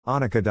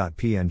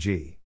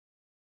Annika.png.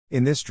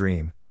 In this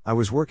dream, I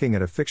was working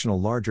at a fictional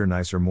larger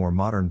nicer more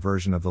modern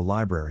version of the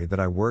library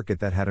that I work at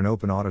that had an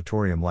open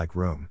auditorium-like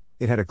room.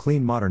 It had a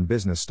clean modern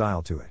business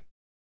style to it.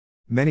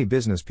 Many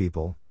business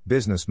people,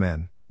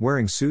 businessmen,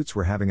 wearing suits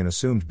were having an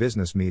assumed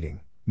business meeting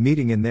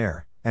in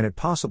there, and it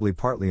possibly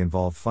partly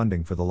involved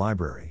funding for the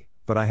library,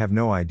 but I have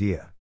no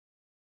idea.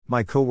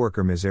 My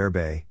coworker Ms.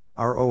 Airbay,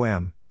 our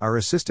OM, our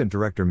assistant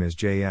director Ms.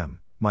 JM,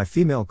 my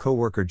female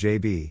coworker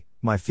JB,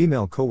 my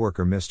female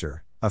coworker Mr.,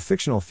 a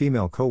fictional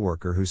female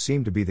coworker who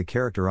seemed to be the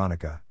character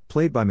Annika,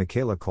 played by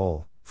Michaela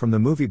Cole, from the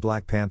movie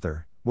Black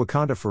Panther,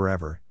 Wakanda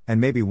Forever, and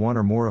maybe one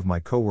or more of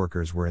my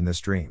coworkers were in this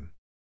dream.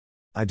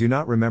 I do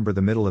not remember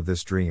the middle of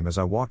this dream as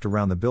I walked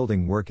around the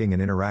building working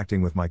and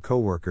interacting with my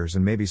coworkers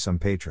and maybe some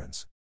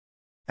patrons.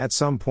 At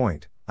some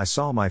point, I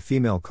saw my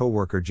female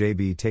coworker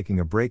JB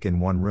taking a break in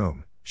one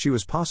room. She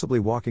was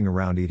possibly walking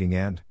around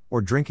eating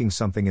or drinking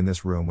something in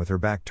this room with her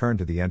back turned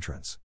to the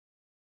entrance.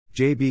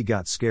 JB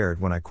got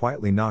scared when I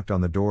quietly knocked on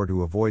the door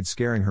to avoid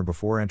scaring her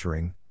before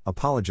entering,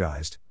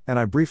 apologized, and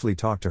I briefly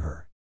talked to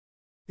her.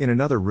 In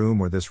another room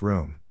or this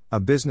room,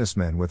 a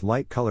businessman with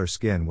light color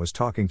skin was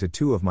talking to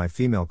two of my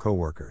female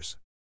coworkers.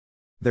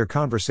 Their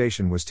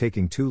conversation was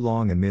taking too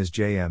long and Ms.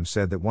 JM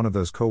said that one of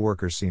those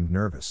coworkers seemed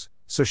nervous,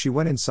 so she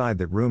went inside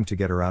that room to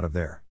get her out of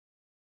there.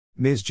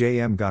 Ms.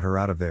 JM got her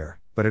out of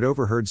there, but had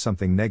overheard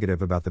something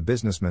negative about the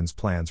businessman's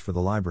plans for the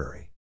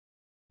library.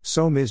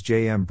 So Ms.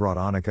 JM brought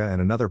Annika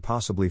and another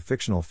possibly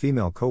fictional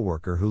female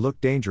coworker who looked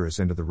dangerous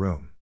into the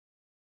room.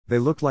 They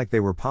looked like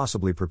they were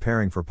possibly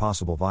preparing for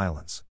possible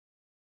violence.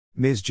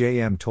 Ms.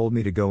 JM told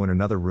me to go in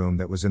another room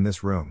that was in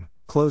this room,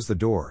 close the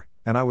door,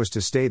 and I was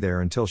to stay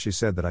there until she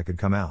said that I could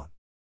come out.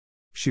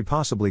 She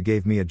possibly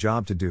gave me a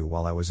job to do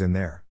while I was in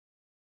there.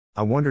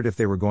 I wondered if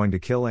they were going to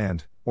kill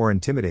or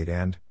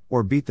intimidate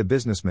or beat the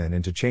businessman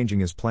into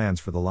changing his plans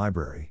for the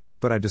library,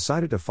 but I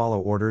decided to follow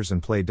orders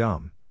and play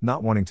dumb,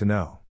 not wanting to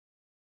know.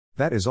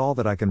 That is all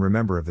that I can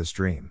remember of this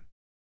dream.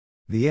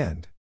 The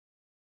end.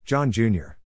 John Jr.